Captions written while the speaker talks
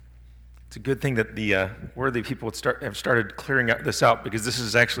It's a good thing that the worthy people have started clearing this out, because this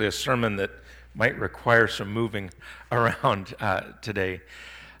is actually a sermon that might require some moving around today.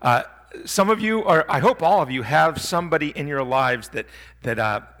 Some of you, or I hope all of you, have somebody in your lives that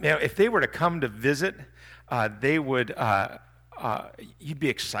if they were to come to visit, they would you'd be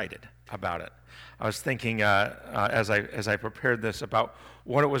excited about it. I was thinking as I prepared this about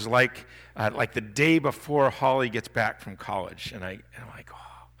what it was like the day before Holly gets back from college, and I'm like, oh,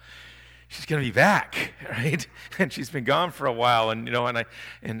 she's going to be back, right? And she's been gone for a while, and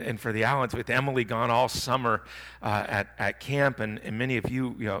for the Allens, with Emily gone all summer at camp, and many of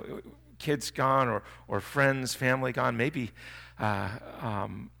you, kids gone or friends, family gone, maybe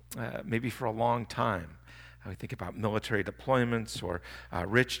for a long time. We think about military deployments, or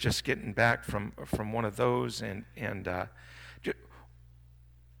Rich just getting back from one of those, and I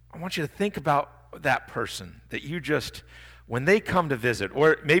want you to think about that person that you just, when they come to visit,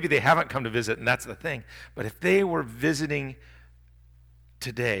 or maybe they haven't come to visit, and that's the thing, but if they were visiting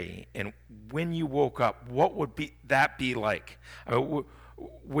today, and when you woke up, what would that be like?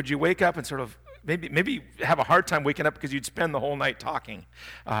 Would you wake up and sort of maybe have a hard time waking up because you'd spend the whole night talking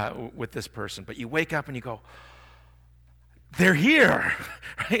with this person, but you wake up and you go, they're here,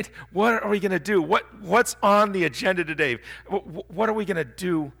 right? What are we going to do? What's on the agenda today? What are we going to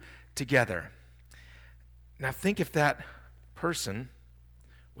do together? Now think if that person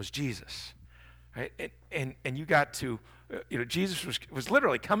was Jesus, right? And you got to, Jesus was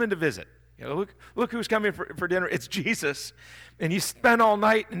literally coming to visit. Look who's coming for dinner. It's Jesus. And you spent all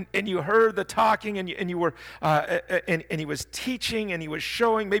night and you heard the talking, and you were and he was teaching, and he was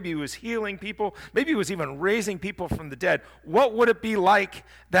showing, maybe he was healing people, maybe he was even raising people from the dead. What would it be like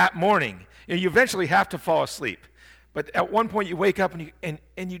that morning? You eventually have to fall asleep. But at one point you wake up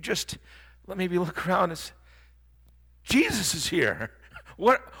and you just maybe look around and say, Jesus is here.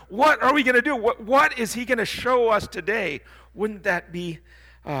 What are we going to do? What is he going to show us today? Wouldn't that be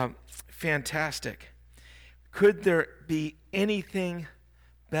fantastic? Could there be anything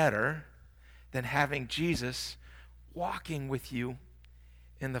better than having Jesus walking with you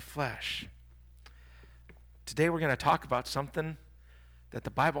in the flesh? Today we're going to talk about something that the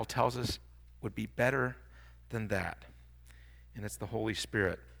Bible tells us would be better than that, and it's the Holy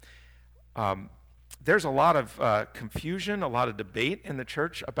Spirit. There's a lot of confusion, a lot of debate in the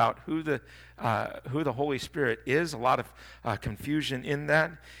church about who the Holy Spirit is, a lot of confusion in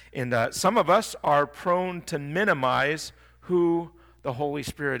that. And some of us are prone to minimize who the Holy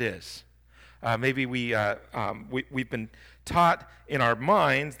Spirit is. Maybe we've been taught in our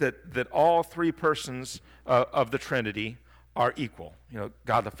minds that all three persons of the Trinity are equal.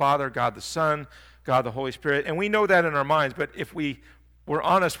 God the Father, God the Son, God the Holy Spirit. And we know that in our minds, but if we're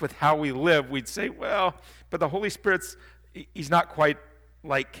honest with how we live, we'd say, well, but the Holy Spirit's, he's not quite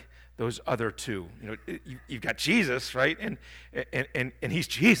like those other two. You've got Jesus, right? And he's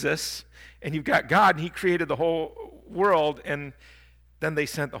Jesus, and you've got God, and he created the whole world, and then they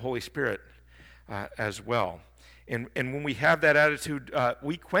sent the Holy Spirit as well. And when we have that attitude,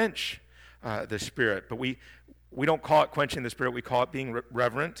 we quench the Spirit, but we don't call it quenching the Spirit, we call it being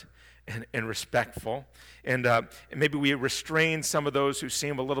reverent and respectful. And maybe we restrain some of those who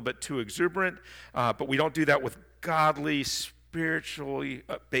seem a little bit too exuberant, but we don't do that with godly, spiritually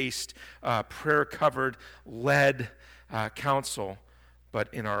based, prayer-covered, led counsel,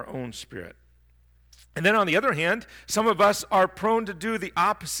 but in our own spirit. And then on the other hand, some of us are prone to do the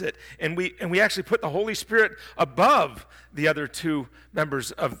opposite, and we actually put the Holy Spirit above the other two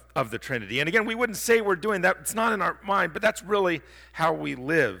members of the Trinity. And again, we wouldn't say we're doing that. It's not in our mind, but that's really how we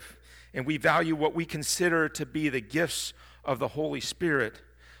live. And we value what we consider to be the gifts of the Holy Spirit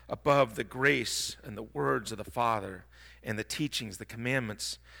above the grace and the words of the Father and the teachings, the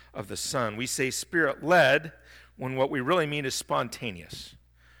commandments of the Son. We say Spirit-led when what we really mean is spontaneous.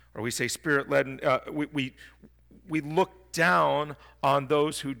 Or we say Spirit-led, we look down on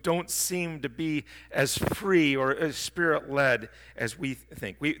those who don't seem to be as free or as Spirit-led as we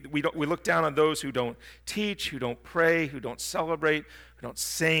think. We look down on those who don't teach, who don't pray, who don't celebrate, who don't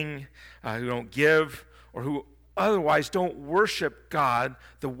sing, who don't give, or who otherwise don't worship God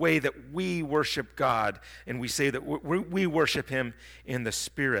the way that we worship God. And we say that we worship him in the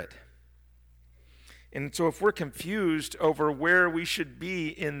Spirit. And so if we're confused over where we should be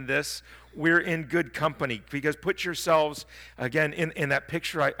in this, we're in good company. Because put yourselves, again, in that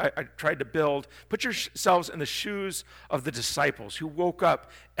picture I tried to build, put yourselves in the shoes of the disciples who woke up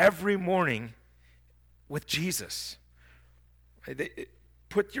every morning with Jesus.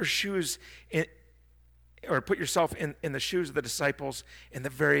 Put your shoes in, or put yourself in the shoes of the disciples in the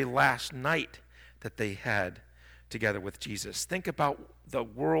very last night that they had together with Jesus. Think about the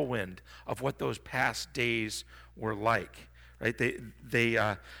whirlwind of what those past days were like. Right? They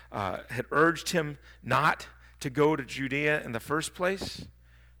had urged him not to go to Judea in the first place.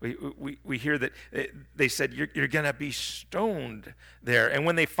 We hear that they said, you're going to be stoned there. And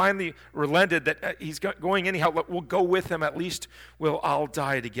when they finally relented that he's going anyhow, we'll go with him, at least we'll all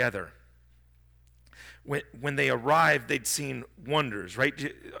die together. When they arrived, they'd seen wonders, right?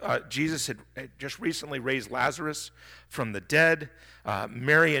 Jesus had just recently raised Lazarus from the dead.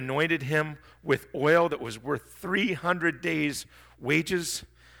 Mary anointed him with oil that was worth 300 days' wages.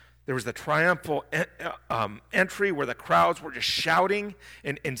 There was the triumphal entry where the crowds were just shouting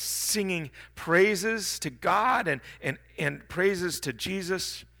and singing praises to God and praises to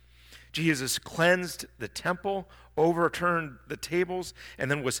Jesus. Jesus cleansed the temple, overturned the tables,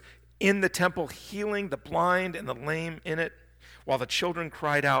 and then was in the temple healing the blind and the lame in it, while the children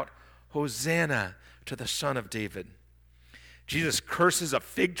cried out, "Hosanna to the Son of David." Jesus curses a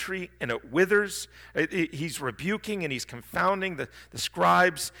fig tree and it withers. He's rebuking and he's confounding the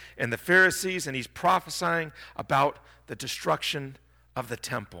scribes and the Pharisees, and he's prophesying about the destruction of the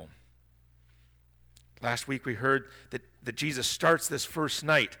temple. Last week we heard that Jesus starts this first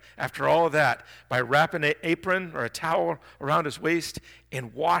night, after all of that, by wrapping an apron or a towel around his waist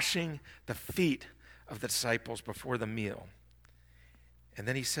and washing the feet of the disciples before the meal. And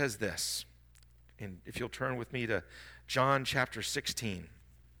then he says this, and if you'll turn with me to John chapter 16.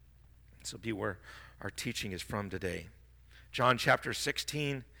 This will be where our teaching is from today. John chapter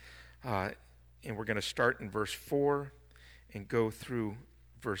 16, and we're going to start in verse 4 and go through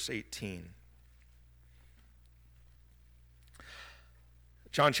verse 18.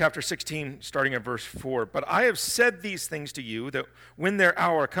 John chapter 16, starting at verse 4. "But I have said these things to you, that when their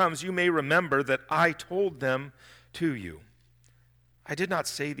hour comes, you may remember that I told them to you. I did not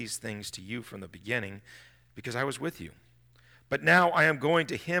say these things to you from the beginning, because I was with you. But now I am going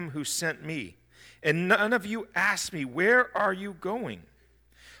to him who sent me, and none of you asked me, 'Where are you going?'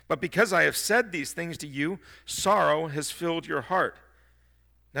 But because I have said these things to you, sorrow has filled your heart.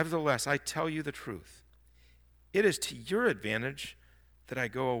 Nevertheless, I tell you the truth. It is to your advantage that I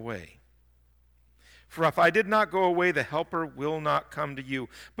go away. For if I did not go away, the Helper will not come to you.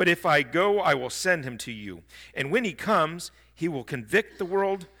 But if I go, I will send him to you. And when he comes, he will convict the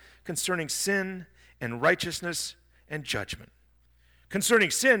world concerning sin and righteousness and judgment.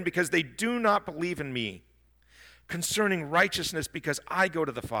 Concerning sin, because they do not believe in me. Concerning righteousness, because I go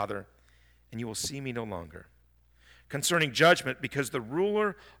to the Father, and you will see me no longer. Concerning judgment, because the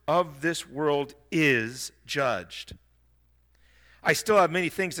ruler of this world is judged. I still have many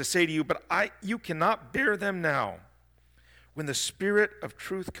things to say to you, but you cannot bear them now. When the Spirit of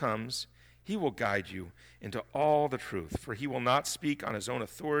truth comes, he will guide you into all the truth, for he will not speak on his own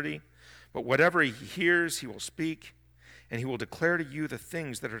authority, but whatever he hears, he will speak, and he will declare to you the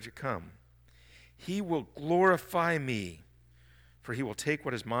things that are to come. He will glorify me, for he will take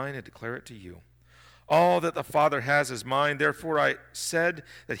what is mine and declare it to you. All that the Father has is mine, therefore I said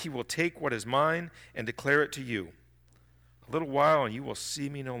that he will take what is mine and declare it to you. A little while, and you will see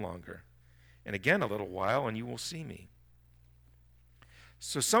me no longer. And again a little while, and you will see me."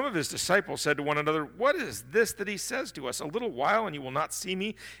 So some of his disciples said to one another, "What is this that he says to us? A little while, and you will not see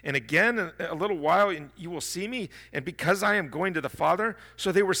me, and again a little while, and you will see me, and because I am going to the Father?"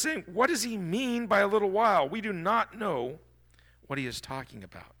 So they were saying, "What does he mean by a little while? We do not know what he is talking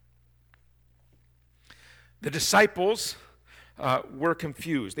about." The disciples were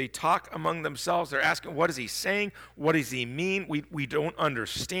confused. They talk among themselves. They're asking, what is he saying? What does he mean? We don't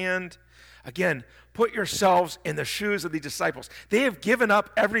understand. Again, put yourselves in the shoes of the disciples. They have given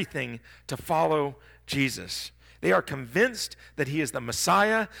up everything to follow Jesus. They are convinced that he is the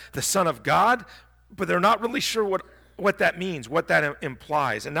Messiah, the Son of God, but they're not really sure what that means, what that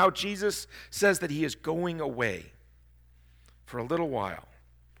implies. And now Jesus says that he is going away for a little while.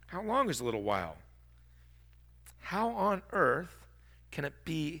 How long is a little while? How on earth can it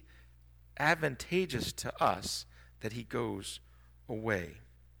be advantageous to us that he goes away?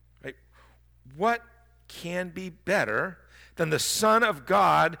 Right? What can be better than the Son of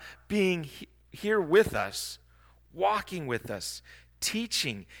God being here with us, walking with us,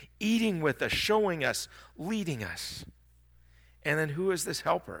 teaching, eating with us, showing us, leading us? And then who is this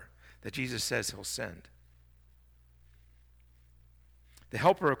helper that Jesus says he'll send? The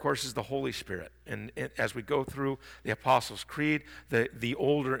helper, of course, is the Holy Spirit. And as we go through the Apostles' Creed, the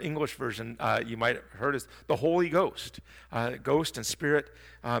older English version you might have heard is the Holy Ghost. Ghost and Spirit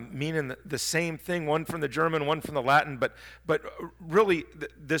meaning the same thing, one from the German, one from the Latin, but really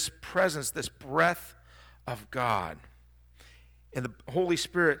this presence, this breath of God. And the Holy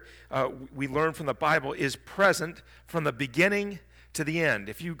Spirit, we learn from the Bible, is present from the beginning to the end.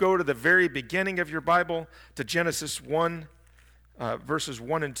 If you go to the very beginning of your Bible, to Genesis 1, verses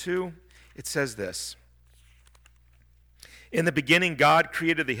 1 and 2, it says this. In the beginning, God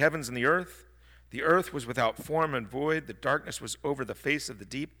created the heavens and the earth. The earth was without form and void. The darkness was over the face of the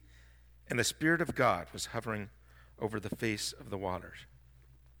deep, and the Spirit of God was hovering over the face of the waters.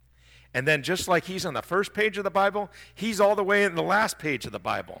 And then just like he's on the first page of the Bible, he's all the way in the last page of the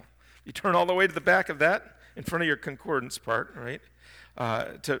Bible. You turn all the way to the back of that, in front of your concordance part, right,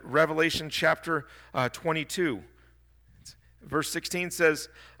 to Revelation chapter 22. Verse 16 says,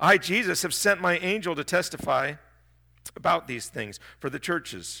 I, Jesus, have sent my angel to testify about these things for the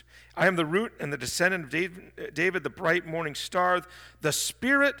churches. I am the root and the descendant of David, the bright morning star. The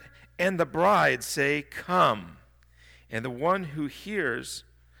Spirit and the bride say, come. And the one who hears,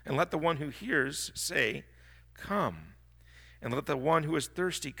 and let the one who hears say, come. And let the one who is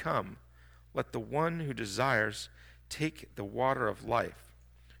thirsty come. Let the one who desires take the water of life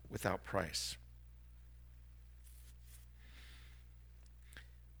without price.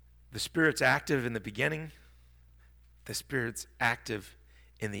 The Spirit's active in the beginning. The Spirit's active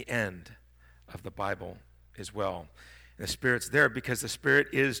in the end of the Bible as well. And the Spirit's there because the Spirit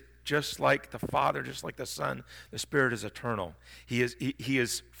is just like the Father, just like the Son. The Spirit is eternal. He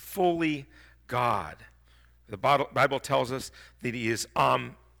is fully God. The Bible tells us that he is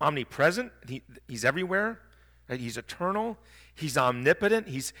omnipresent. He's everywhere. Right? He's eternal. He's omnipotent.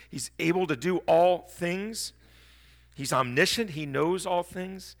 He's able to do all things. He's omniscient. He knows all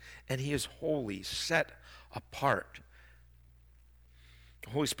things. And he is holy, set apart. The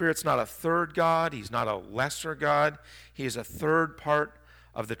Holy Spirit's not a third God. He's not a lesser God. He is a third part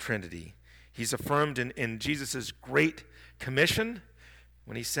of the Trinity. He's affirmed in Jesus' great commission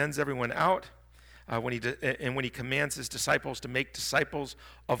when he sends everyone out, when he commands his disciples to make disciples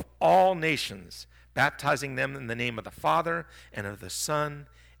of all nations, baptizing them in the name of the Father and of the Son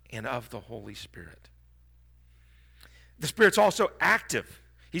and of the Holy Spirit. The Spirit's also active.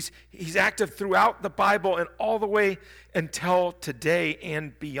 He's active throughout the Bible and all the way until today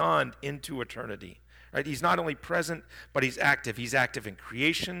and beyond into eternity. Right? He's not only present, but he's active. He's active in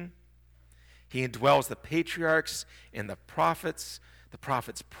creation. He indwells the patriarchs and the prophets. The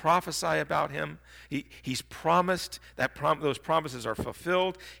prophets prophesy about him. He's promised that those promises are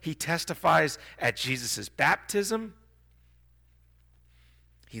fulfilled. He testifies at Jesus' baptism.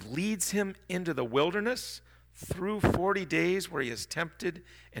 He leads him into the wilderness through 40 days where he is tempted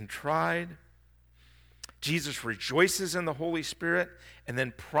and tried. Jesus rejoices in the Holy Spirit and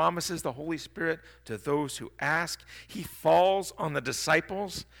then promises the Holy Spirit to those who ask. He falls on the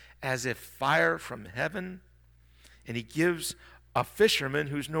disciples as if fire from heaven, and he gives a fisherman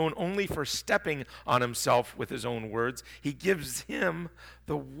who's known only for stepping on himself with his own words, he gives him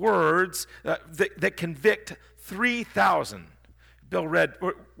the words that convict 3,000. Bill read,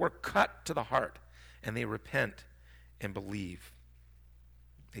 were cut to the heart, and they repent and believe.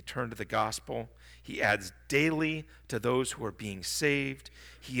 They turn to the gospel. He adds daily to those who are being saved.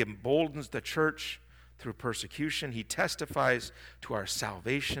 He emboldens the church through persecution. He testifies to our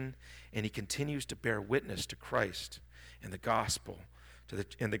salvation, and he continues to bear witness to Christ and the gospel,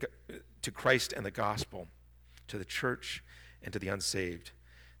 to Christ and the gospel, to the church and to the unsaved.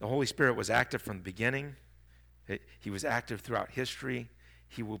 The Holy Spirit was active from the beginning. He was active throughout history.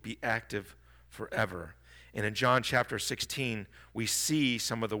 He will be active forever. And in John chapter 16, we see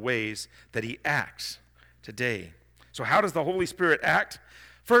some of the ways that he acts today. So how does the Holy Spirit act?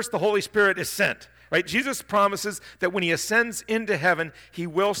 First, the Holy Spirit is sent, right? Jesus promises that when he ascends into heaven, he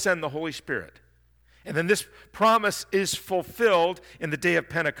will send the Holy Spirit. And then this promise is fulfilled in the day of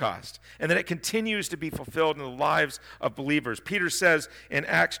Pentecost. And then it continues to be fulfilled in the lives of believers. Peter says in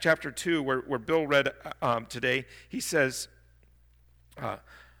Acts chapter 2, where Bill read today, he says,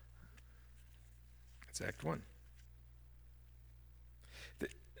 it's Act 1.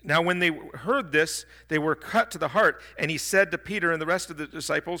 Now when they heard this, they were cut to the heart. And he said to Peter and the rest of the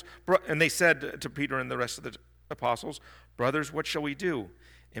disciples, and they said to Peter and the rest of the apostles, brothers, what shall we do?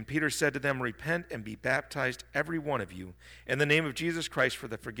 And Peter said to them, repent and be baptized, every one of you, in the name of Jesus Christ for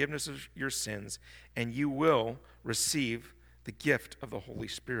the forgiveness of your sins, and you will receive the gift of the Holy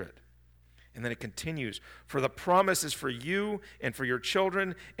Spirit. And then it continues, for the promise is for you and for your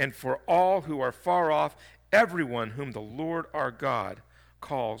children and for all who are far off, everyone whom the Lord our God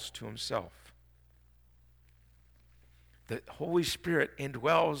calls to himself. The Holy Spirit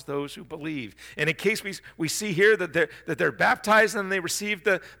indwells those who believe. And in case we see here that they're baptized and they receive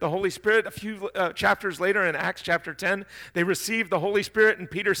the Holy Spirit, a few chapters later in Acts chapter 10, they receive the Holy Spirit, and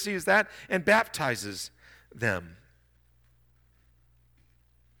Peter sees that and baptizes them.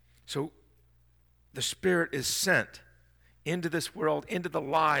 So the Spirit is sent into this world, into the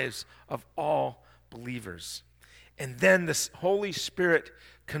lives of all believers. And then the Holy Spirit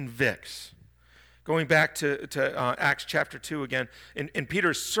convicts. Going back to Acts chapter 2 again, in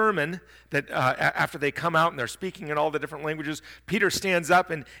Peter's sermon, that after they come out and they're speaking in all the different languages, Peter stands up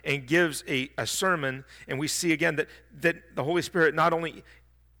and gives a sermon, and we see again that the Holy Spirit not only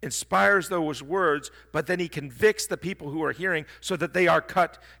inspires those words, but then he convicts the people who are hearing so that they are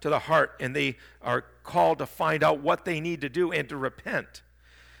cut to the heart and they are called to find out what they need to do and to repent.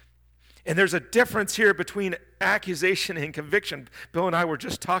 And there's a difference here between accusation and conviction. Bill and I were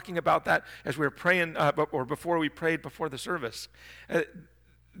just talking about that as we were praying, or before we prayed before the service.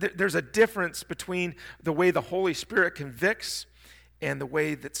 There's a difference between the way the Holy Spirit convicts and the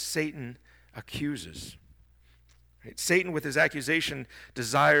way that Satan accuses. Right? Satan, with his accusation,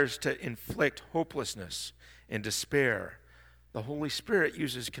 desires to inflict hopelessness and despair. The Holy Spirit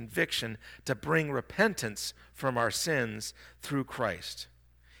uses conviction to bring repentance from our sins through Christ.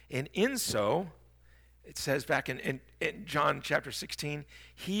 And in so, it says back in John chapter 16,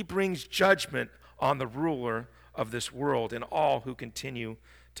 he brings judgment on the ruler of this world and all who continue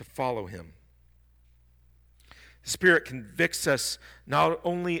to follow him. The Spirit convicts us not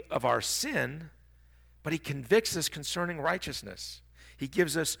only of our sin, but he convicts us concerning righteousness. He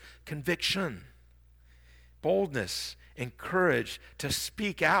gives us conviction, boldness, and courage to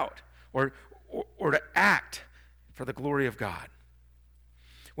speak out or to act for the glory of God.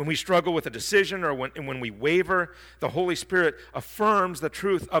 When we struggle with a decision or when we waver, the Holy Spirit affirms the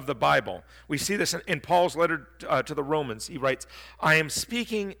truth of the Bible. We see this in Paul's letter to the Romans. He writes, I am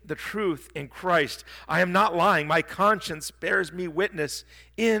speaking the truth in Christ. I am not lying. My conscience bears me witness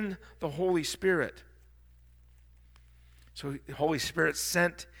in the Holy Spirit. So the Holy Spirit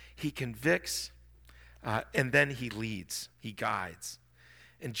sent, he convicts, and then he leads, he guides.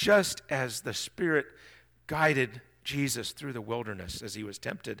 And just as the Spirit guided Jesus through the wilderness as he was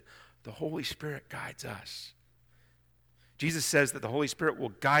tempted, the Holy Spirit guides us. Jesus says that the Holy Spirit will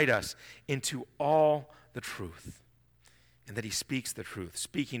guide us into all the truth, and that he speaks the truth,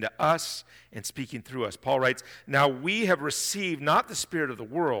 speaking to us and speaking through us. Paul writes, now we have received not the spirit of the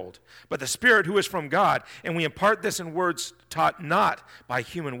world, but the Spirit who is from God, and we impart this in words taught not by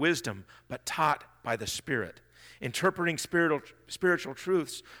human wisdom, but taught by the Spirit, interpreting spiritual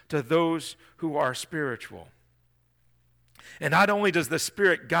truths to those who are spiritual. And not only does the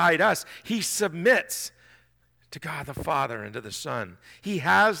Spirit guide us, he submits to God the Father and to the Son. He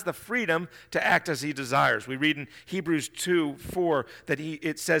has the freedom to act as he desires. We read in Hebrews 2:4 that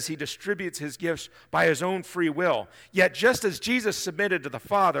it says he distributes his gifts by his own free will. Yet just as Jesus submitted to the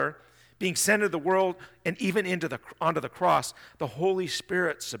Father, being sent into the world and even onto the cross, the Holy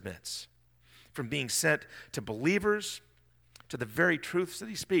Spirit submits from being sent to believers to the very truths that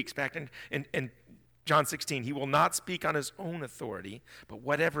he speaks. Back in John 16, he will not speak on his own authority, but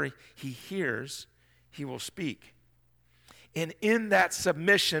whatever he hears, he will speak. And in that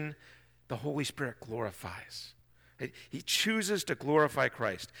submission, the Holy Spirit glorifies. He chooses to glorify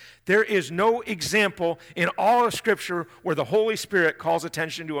Christ. There is no example in all of Scripture where the Holy Spirit calls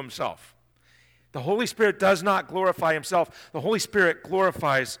attention to himself. The Holy Spirit does not glorify himself. The Holy Spirit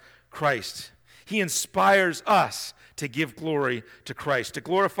glorifies Christ. He inspires us to give glory to Christ, to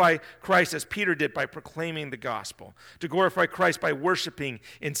glorify Christ as Peter did by proclaiming the gospel, to glorify Christ by worshiping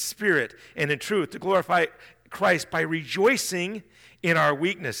in spirit and in truth, to glorify Christ by rejoicing in our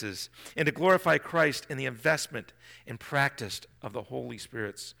weaknesses, and to glorify Christ in the investment and practice of the Holy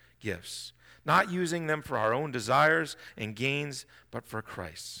Spirit's gifts, not using them for our own desires and gains, but for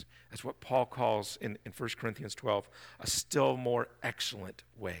Christ's. That's what Paul calls in 1 Corinthians 12, a still more excellent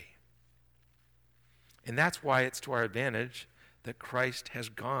way. And that's why it's to our advantage that Christ has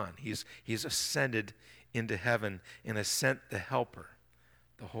gone. He's ascended into heaven and has sent the Helper,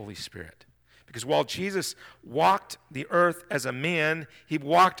 the Holy Spirit. Because while Jesus walked the earth as a man, he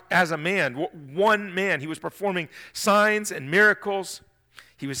walked as a man, one man. He was performing signs and miracles.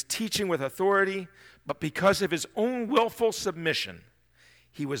 He was teaching with authority. But because of his own willful submission,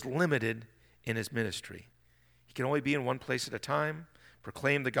 he was limited in his ministry. He could only be in one place at a time,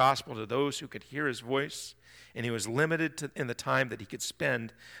 proclaim the gospel to those who could hear his voice, and he was limited in the time that he could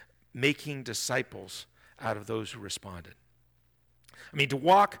spend making disciples out of those who responded. I mean, to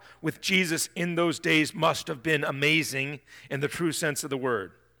walk with Jesus in those days must have been amazing in the true sense of the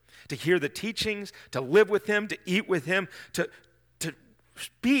word. To hear the teachings, to live with him, to eat with him, to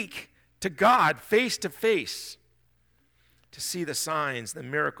speak to God face to face, to see the signs, the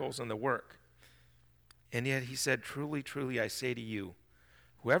miracles, and the work. And yet he said, truly, truly, I say to you,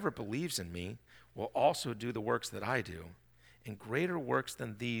 whoever believes in me will also do the works that I do, and greater works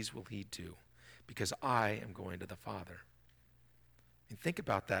than these will he do, because I am going to the Father. And think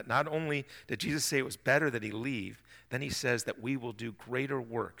about that. Not only did Jesus say it was better that he leave, then he says that we will do greater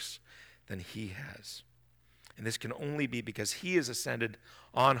works than he has. And this can only be because he is ascended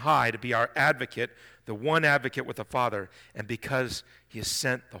on high to be our advocate, the one advocate with the Father, and because he has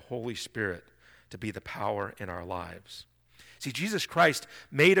sent the Holy Spirit to be the power in our lives. See, Jesus Christ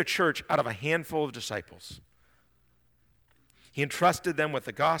made a church out of a handful of disciples. He entrusted them with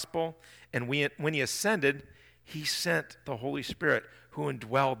the gospel, and when he ascended, he sent the Holy Spirit who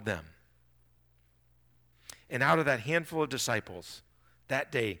indwelled them. And out of that handful of disciples,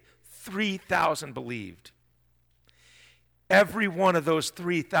 that day, 3,000 believed. Every one of those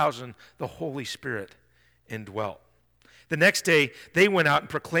 3,000, the Holy Spirit indwelt. The next day, they went out and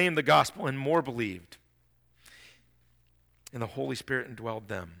proclaimed the gospel, and more believed. And the Holy Spirit indwelled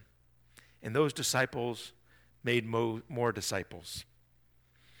them. And those disciples made more disciples.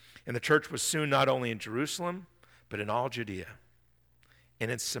 And the church was soon not only in Jerusalem, but in all Judea,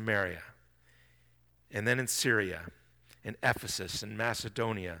 and in Samaria, and then in Syria, and Ephesus, and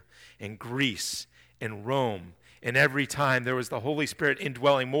Macedonia, and Greece, and Rome. And every time there was the Holy Spirit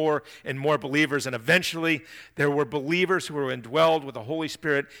indwelling more and more believers, and eventually there were believers who were indwelled with the Holy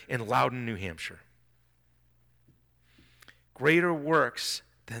Spirit in Loudon, New Hampshire. Greater works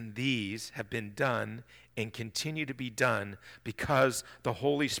than these have been done and continue to be done because the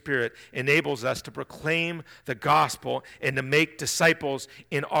Holy Spirit enables us to proclaim the gospel and to make disciples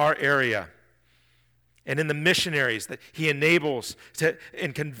in our area. And in the missionaries that he enables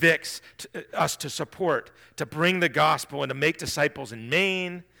and convicts us to support, to bring the gospel and to make disciples in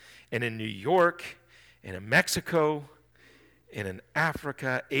Maine and in New York and in Mexico and in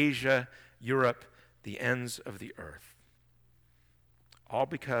Africa, Asia, Europe, the ends of the earth. All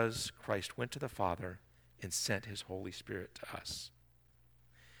because Christ went to the Father and sent his Holy Spirit to us.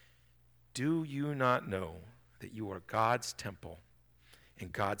 Do you not know that you are God's temple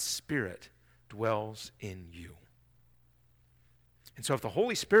and God's Spirit dwells in you? And so if the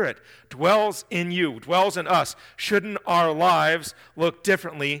Holy Spirit dwells in you, dwells in us, shouldn't our lives look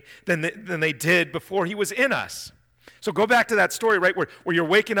differently than they did before he was in us? So go back to that story, right, where you're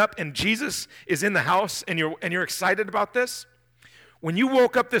waking up and Jesus is in the house and you're excited about this. When you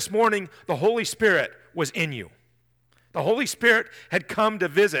woke up this morning, the Holy Spirit was in you. The Holy Spirit had come to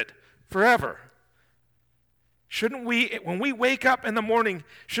visit forever. Shouldn't we, when we wake up in the morning,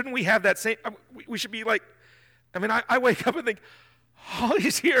 shouldn't we have that same, we should be like, I wake up and think, oh,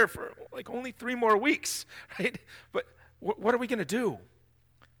 he's here for like only 3 more weeks, right? But what are we going to do?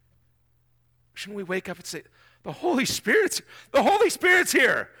 Shouldn't we wake up and say, the Holy Spirit's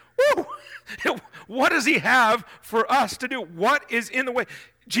here. Woo! What does he have for us to do? What is in the way?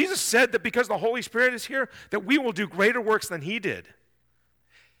 Jesus said that because the Holy Spirit is here, that we will do greater works than he did.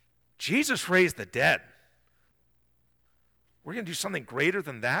 Jesus raised the dead. We're going to do something greater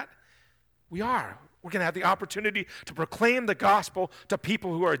than that? We are. We're going to have the opportunity to proclaim the gospel to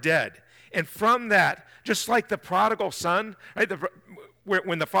people who are dead. And from that, just like the prodigal son, right,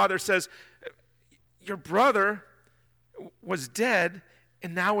 when the father says, your brother was dead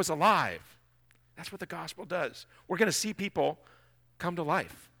and now is alive. That's what the gospel does. We're going to see people come to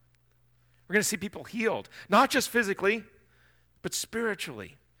life. We're going to see people healed, not just physically, but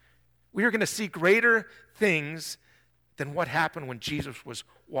spiritually. We are going to see greater things than what happened when Jesus was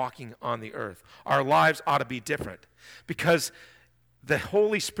walking on the earth. Our lives ought to be different. Because the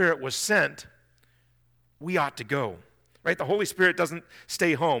Holy Spirit was sent, we ought to go. Right? The Holy Spirit doesn't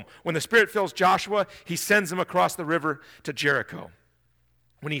stay home. When the Spirit fills Joshua, he sends him across the river to Jericho.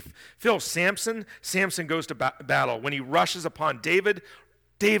 When he fills Samson, Samson goes to battle. When he rushes upon David,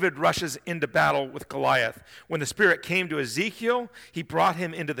 David rushes into battle with Goliath. When the Spirit came to Ezekiel, he brought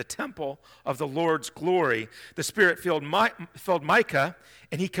him into the temple of the Lord's glory. The Spirit filled Micah,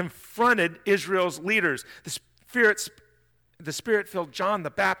 and he confronted Israel's leaders. The Spirit filled John the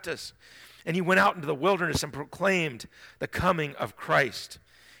Baptist, and he went out into the wilderness and proclaimed the coming of Christ.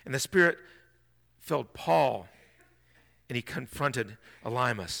 And the Spirit filled Paul, and he confronted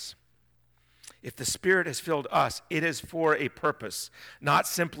Elymas. If the Spirit has filled us, it is for a purpose, not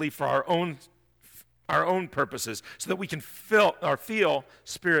simply for our own purposes, so that we can feel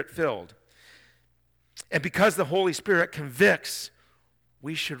Spirit-filled. And because the Holy Spirit convicts,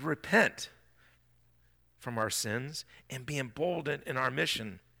 we should repent from our sins and be emboldened in our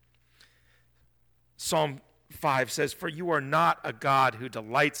mission. Psalm 5 says, "For you are not a God who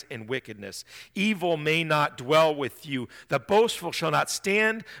delights in wickedness. Evil may not dwell with you. The boastful shall not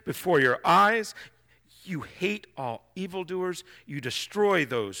stand before your eyes. You hate all evildoers. You destroy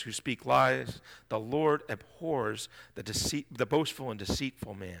those who speak lies. The Lord abhors the boastful and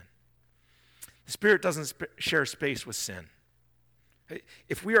deceitful man. The Spirit doesn't share space with sin.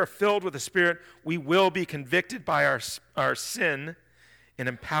 If we are filled with the Spirit, we will be convicted by our sin and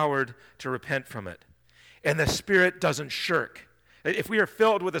empowered to repent from it. And the Spirit doesn't shirk. If we are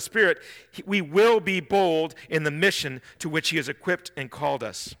filled with the Spirit, we will be bold in the mission to which He has equipped and called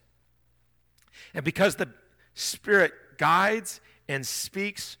us. And because the Spirit guides and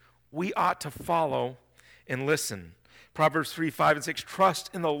speaks, we ought to follow and listen. Proverbs 3, 5, and 6, trust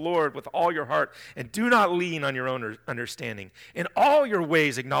in the Lord with all your heart, and do not lean on your own understanding. In all your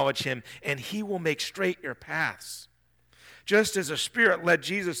ways acknowledge Him, and He will make straight your paths. Just as the Spirit led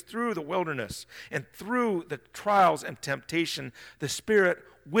Jesus through the wilderness and through the trials and temptation, the Spirit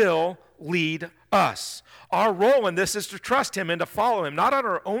will lead us. Our role in this is to trust Him and to follow Him, not on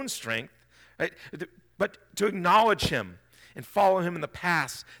our own strength, right, but to acknowledge Him and follow Him in the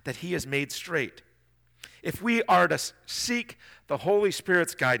paths that He has made straight. If we are to seek the Holy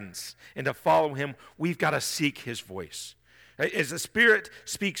Spirit's guidance and to follow Him, we've got to seek His voice. As the Spirit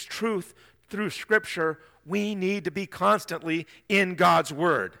speaks truth through Scripture, we need to be constantly in God's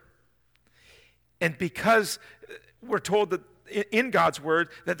Word. And because we're told that in God's Word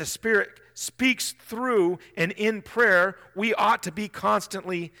that the Spirit speaks through and in prayer, we ought to be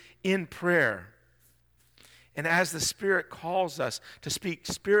constantly in prayer. And as the Spirit calls us to speak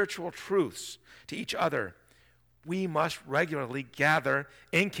spiritual truths to each other, we must regularly gather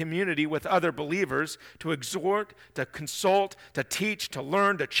in community with other believers to exhort, to consult, to teach, to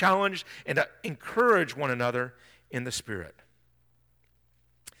learn, to challenge, and to encourage one another in the Spirit.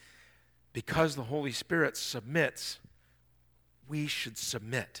 Because the Holy Spirit submits, we should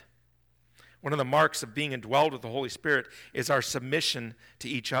submit. One of the marks of being indwelled with the Holy Spirit is our submission to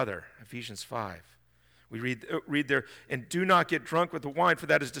each other. Ephesians 5. We read there, and do not get drunk with the wine, for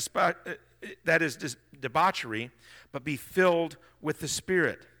that is debauchery, but be filled with the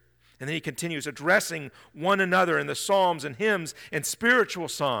Spirit. And then he continues, addressing one another in the psalms and hymns and spiritual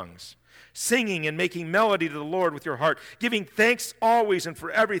songs, singing and making melody to the Lord with your heart, giving thanks always and for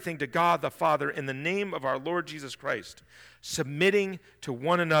everything to God the Father in the name of our Lord Jesus Christ, submitting to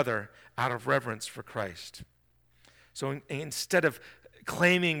one another out of reverence for Christ. So instead of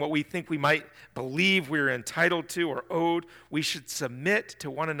claiming what we think we might believe we're entitled to or owed, we should submit to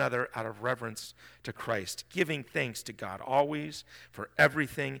one another out of reverence to Christ, giving thanks to God always for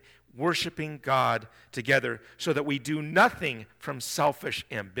everything, worshiping God together, so that we do nothing from selfish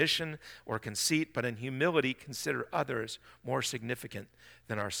ambition or conceit, but in humility consider others more significant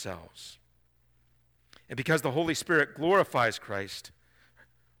than ourselves. And because the Holy Spirit glorifies Christ,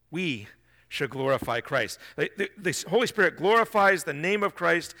 we should glorify Christ. The Holy Spirit glorifies the name of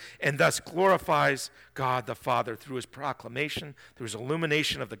Christ and thus glorifies God the Father through His proclamation, through His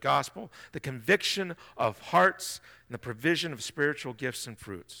illumination of the gospel, the conviction of hearts, and the provision of spiritual gifts and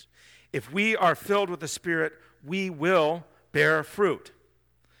fruits. If we are filled with the Spirit, we will bear fruit.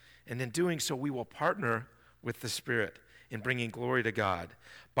 And in doing so, we will partner with the Spirit in bringing glory to God.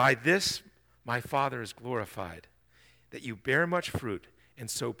 By this, my Father is glorified, that you bear much fruit, and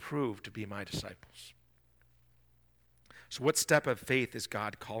so prove to be my disciples. So what step of faith is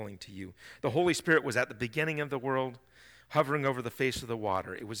God calling to you? The Holy Spirit was at the beginning of the world, hovering over the face of the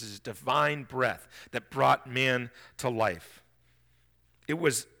water. It was His divine breath that brought man to life. He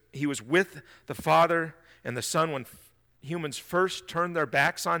was with the Father and the Son when humans first turned their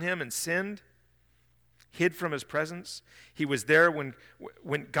backs on Him and sinned, hid from His presence. He was there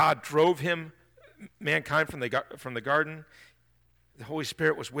when God drove mankind from the garden. The Holy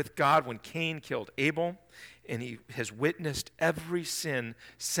Spirit was with God when Cain killed Abel, and He has witnessed every sin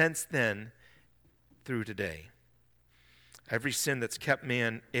since then through today. Every sin that's kept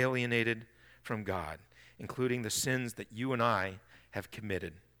man alienated from God, including the sins that you and I have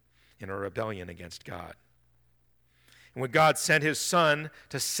committed in our rebellion against God. And when God sent His Son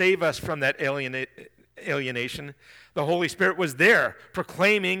to save us from that alienation, the Holy Spirit was there,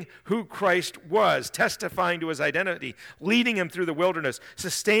 proclaiming who Christ was, testifying to His identity, leading Him through the wilderness,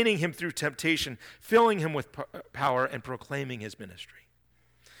 sustaining Him through temptation, filling Him with power, and proclaiming His ministry.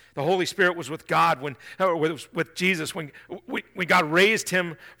 The Holy Spirit was with with Jesus when God raised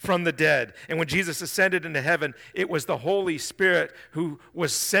Him from the dead. And when Jesus ascended into heaven, it was the Holy Spirit who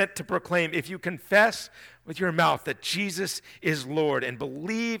was sent to proclaim, if you confess with your mouth that Jesus is Lord and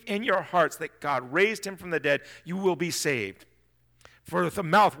believe in your hearts that God raised Him from the dead, you will be saved. For with the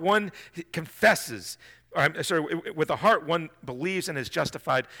mouth one confesses, with the heart one believes and is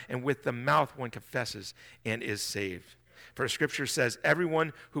justified, and with the mouth one confesses and is saved. For Scripture says,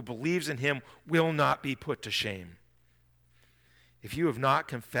 everyone who believes in him will not be put to shame. If you have not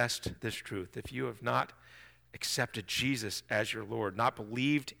confessed this truth, if you have not accepted Jesus as your Lord, not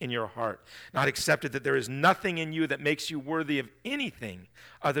believed in your heart, not accepted that there is nothing in you that makes you worthy of anything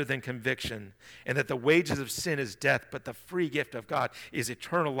other than conviction, and that the wages of sin is death, but the free gift of God is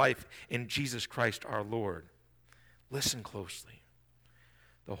eternal life in Jesus Christ our Lord. Listen closely.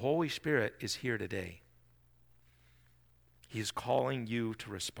 The Holy Spirit is here today. He is calling you to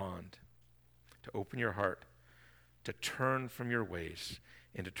respond, to open your heart, to turn from your ways,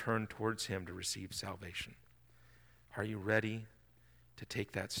 and to turn towards him to receive salvation. Are you ready to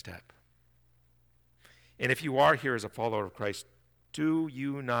take that step? And if you are here as a follower of Christ, do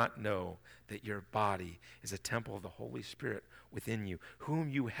you not know that your body is a temple of the Holy Spirit within you, whom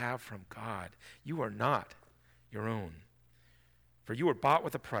you have from God? You are not your own. For you were bought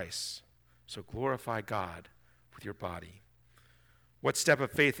with a price, so glorify God with your body. What step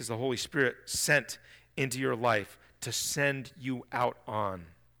of faith is the Holy Spirit sent into your life to send you out on?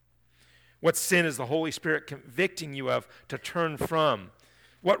 What sin is the Holy Spirit convicting you of to turn from?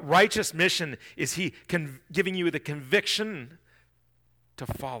 What righteous mission is he giving you the conviction to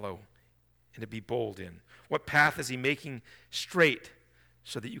follow and to be bold in? What path is he making straight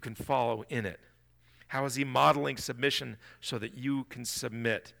so that you can follow in it? How is he modeling submission so that you can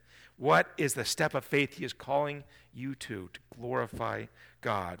submit? What is the step of faith he is calling you to glorify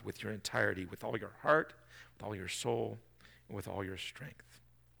God with your entirety, with all your heart, with all your soul, and with all your strength?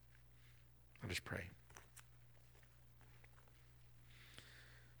 Let us pray.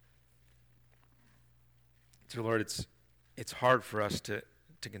 Dear Lord, it's hard for us to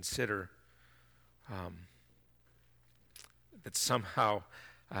consider that somehow,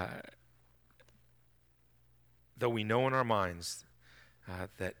 though we know in our minds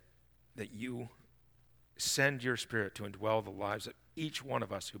that you send your Spirit to indwell the lives of each one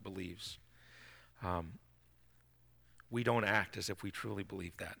of us who believes, we don't act as if we truly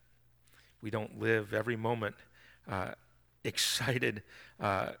believe that. We don't live every moment excited,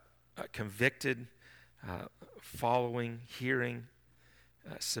 convicted, following, hearing,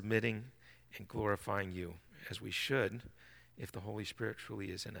 submitting, and glorifying you as we should if the Holy Spirit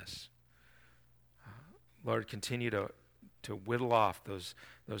truly is in us. Lord, continue to whittle off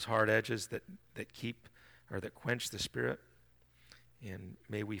those hard edges that keep or that quench the Spirit, and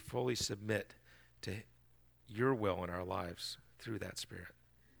may we fully submit to your will in our lives through that Spirit.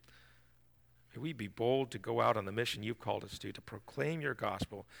 May we be bold to go out on the mission you've called us to proclaim your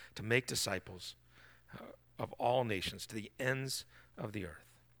gospel, to make disciples of all nations, to the ends of the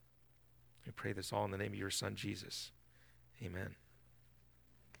earth. We pray this all in the name of your Son, Jesus. Amen.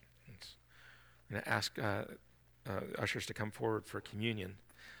 Thanks. I'm going to ask ushers to come forward for communion.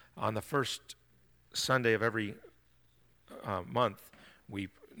 On the first Sunday of every month, we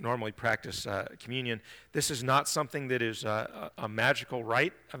normally practice communion. This is not something that is a magical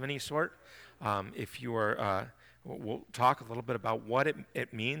rite of any sort. If you are, we'll talk a little bit about what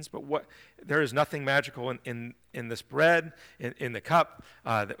it means, but there is nothing magical in this bread, in the cup,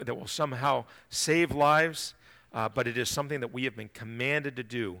 that will somehow save lives, but it is something that we have been commanded to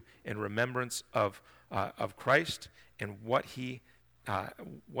do in remembrance of Christ and what he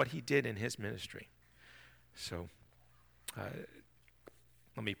did in his ministry. So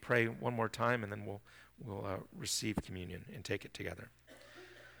let me pray one more time, and then we'll receive communion and take it together.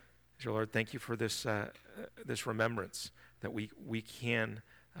 Dear Lord, thank you for this remembrance that we can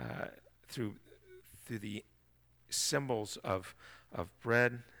through the symbols of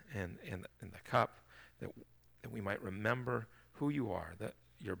bread and the cup that we might remember who you are, that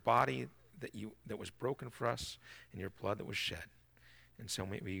your body that was broken for us and your blood that was shed. And so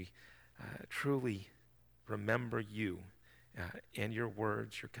may we truly remember you and your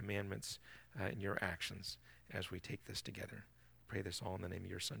words, your commandments, and your actions as we take this together. Pray this all in the name of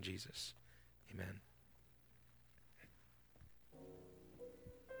your Son, Jesus. Amen.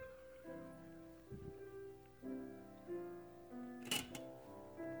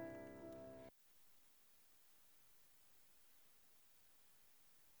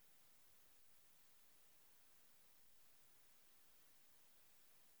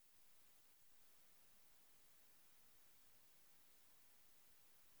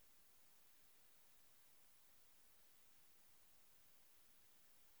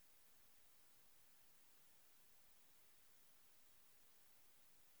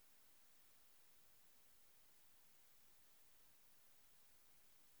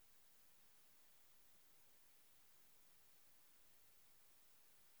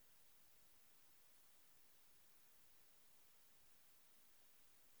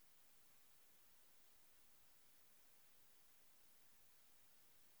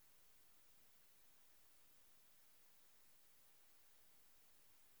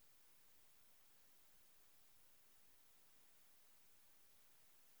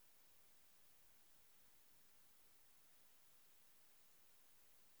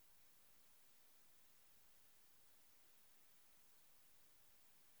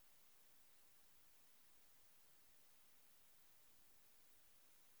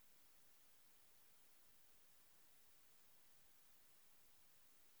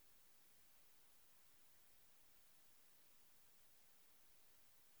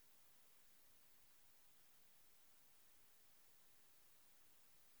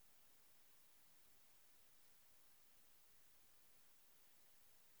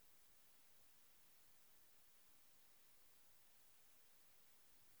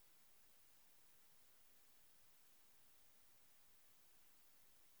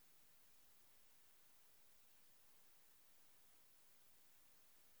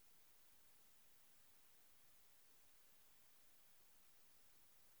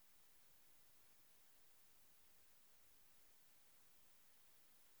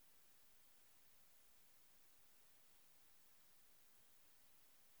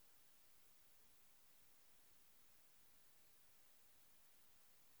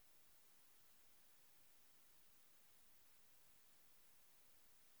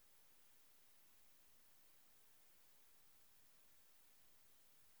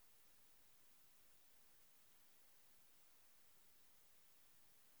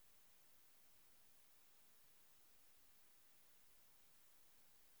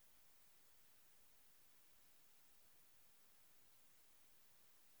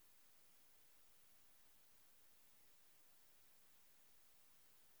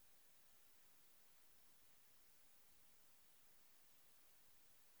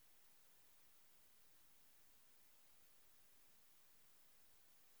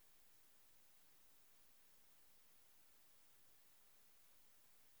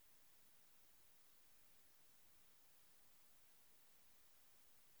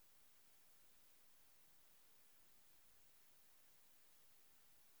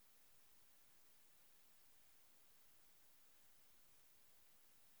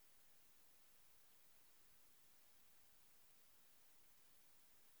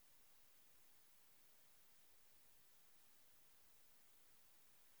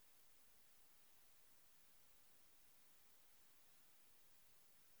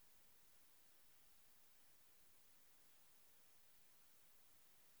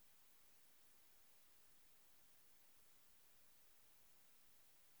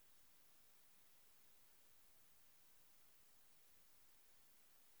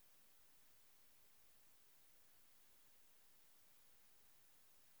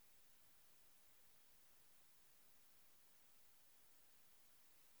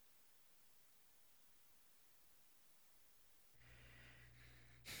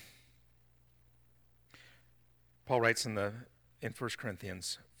 Paul writes in 1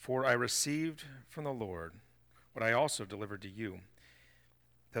 Corinthians, "For I received from the Lord what I also delivered to you,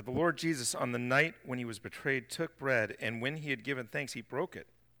 that the Lord Jesus, on the night when he was betrayed, took bread, and when he had given thanks, he broke it.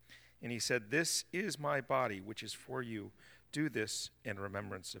 And he said, 'This is my body, which is for you. Do this in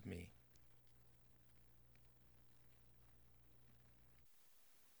remembrance of me.'"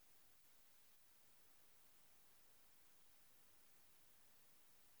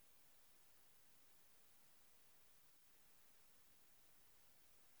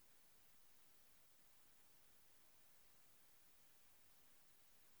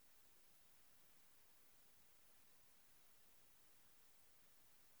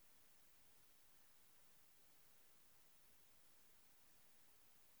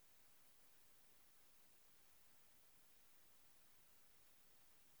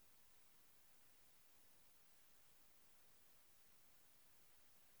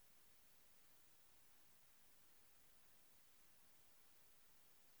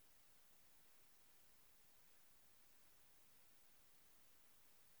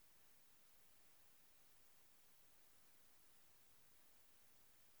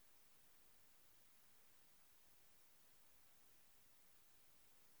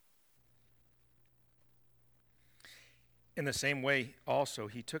 In the same way, also,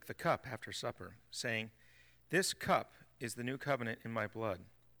 he took the cup after supper, saying, "This cup is the new covenant in my blood.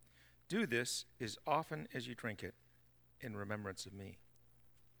 Do this as often as you drink it in remembrance of me."